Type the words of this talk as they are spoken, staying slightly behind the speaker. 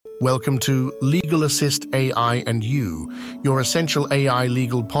Welcome to Legal Assist AI and You, your essential AI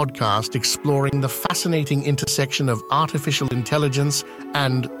legal podcast exploring the fascinating intersection of artificial intelligence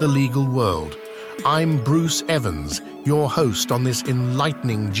and the legal world. I'm Bruce Evans, your host on this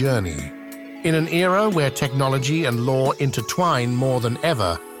enlightening journey. In an era where technology and law intertwine more than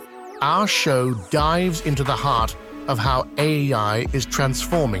ever, our show dives into the heart of how AI is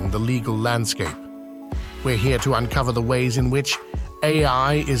transforming the legal landscape. We're here to uncover the ways in which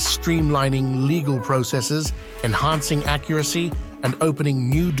AI is streamlining legal processes, enhancing accuracy, and opening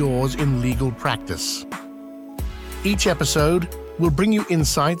new doors in legal practice. Each episode will bring you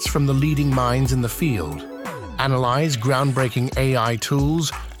insights from the leading minds in the field, analyze groundbreaking AI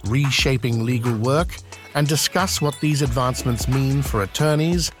tools, reshaping legal work, and discuss what these advancements mean for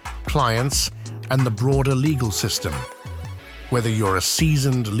attorneys, clients, and the broader legal system. Whether you're a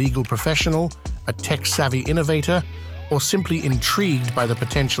seasoned legal professional, a tech-savvy innovator, or simply intrigued by the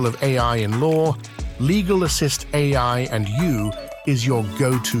potential of AI in law, Legal Assist AI and You is your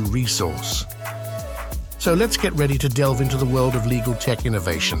go-to resource. So let's get ready to delve into the world of legal tech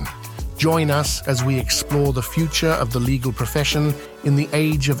innovation. Join us as we explore the future of the legal profession in the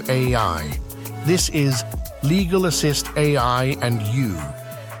age of AI. This is Legal Assist AI and You,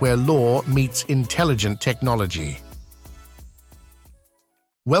 where law meets intelligent technology.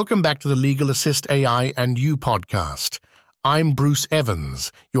 Welcome back to the Legal Assist AI and You podcast. I'm Bruce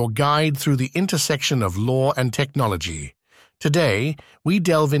Evans, your guide through the intersection of law and technology. Today, we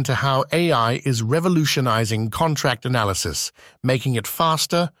delve into how AI is revolutionizing contract analysis, making it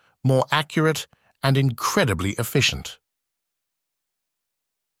faster, more accurate, and incredibly efficient.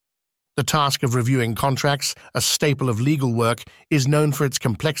 The task of reviewing contracts, a staple of legal work, is known for its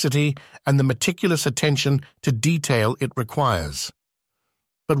complexity and the meticulous attention to detail it requires.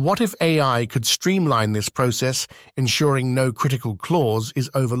 But what if AI could streamline this process, ensuring no critical clause is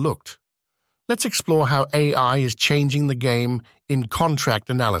overlooked? Let's explore how AI is changing the game in contract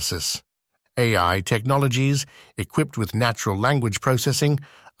analysis. AI technologies, equipped with natural language processing,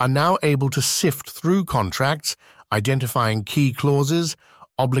 are now able to sift through contracts, identifying key clauses,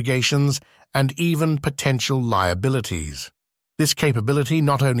 obligations, and even potential liabilities. This capability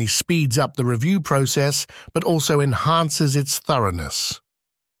not only speeds up the review process, but also enhances its thoroughness.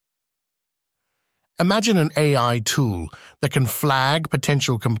 Imagine an AI tool that can flag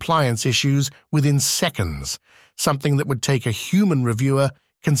potential compliance issues within seconds, something that would take a human reviewer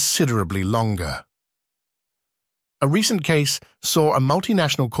considerably longer. A recent case saw a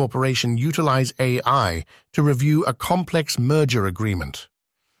multinational corporation utilize AI to review a complex merger agreement.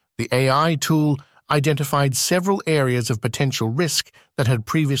 The AI tool identified several areas of potential risk that had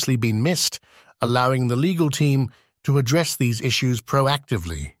previously been missed, allowing the legal team to address these issues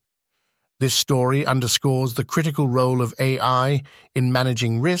proactively. This story underscores the critical role of AI in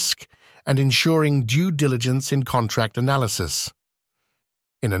managing risk and ensuring due diligence in contract analysis.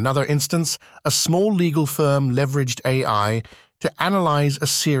 In another instance, a small legal firm leveraged AI to analyze a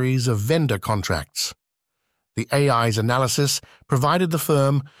series of vendor contracts. The AI's analysis provided the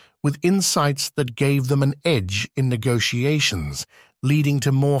firm with insights that gave them an edge in negotiations, leading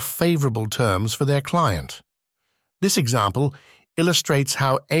to more favorable terms for their client. This example illustrates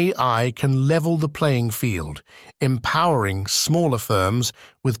how AI can level the playing field, empowering smaller firms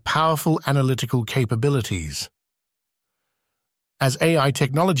with powerful analytical capabilities. As AI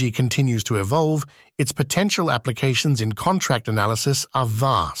technology continues to evolve, its potential applications in contract analysis are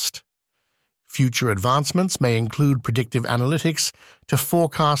vast. Future advancements may include predictive analytics to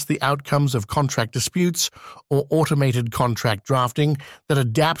forecast the outcomes of contract disputes or automated contract drafting that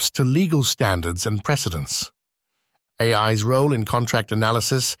adapts to legal standards and precedents. AI's role in contract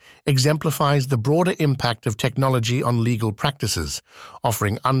analysis exemplifies the broader impact of technology on legal practices,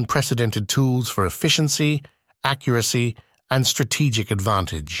 offering unprecedented tools for efficiency, accuracy, and strategic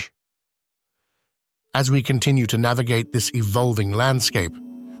advantage. As we continue to navigate this evolving landscape,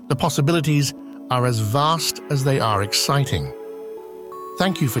 the possibilities are as vast as they are exciting.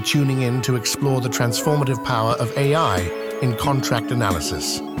 Thank you for tuning in to explore the transformative power of AI in contract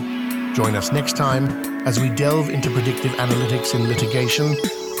analysis. Join us next time as we delve into predictive analytics in litigation.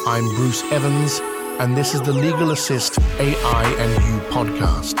 I'm Bruce Evans, and this is the Legal Assist AI and You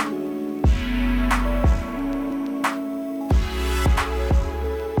podcast.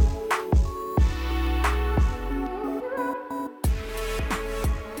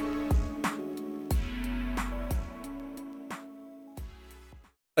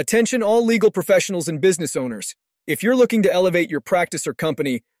 Attention all legal professionals and business owners. If you're looking to elevate your practice or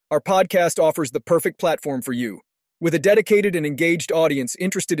company, our podcast offers the perfect platform for you. With a dedicated and engaged audience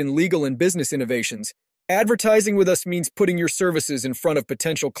interested in legal and business innovations, Advertising with us means putting your services in front of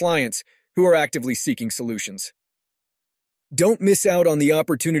potential clients who are actively seeking solutions. Don't miss out on the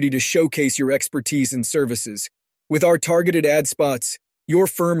opportunity to showcase your expertise and services. With our targeted ad spots, your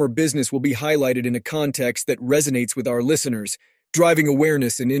firm or business will be highlighted in a context that resonates with our listeners, driving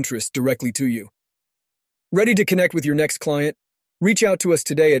awareness and interest directly to you. Ready to connect with your next client? Reach out to us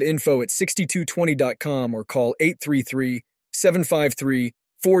today at info@6220.com or call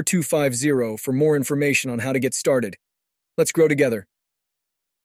 833-753-4250 for more information on how to get started. Let's grow together.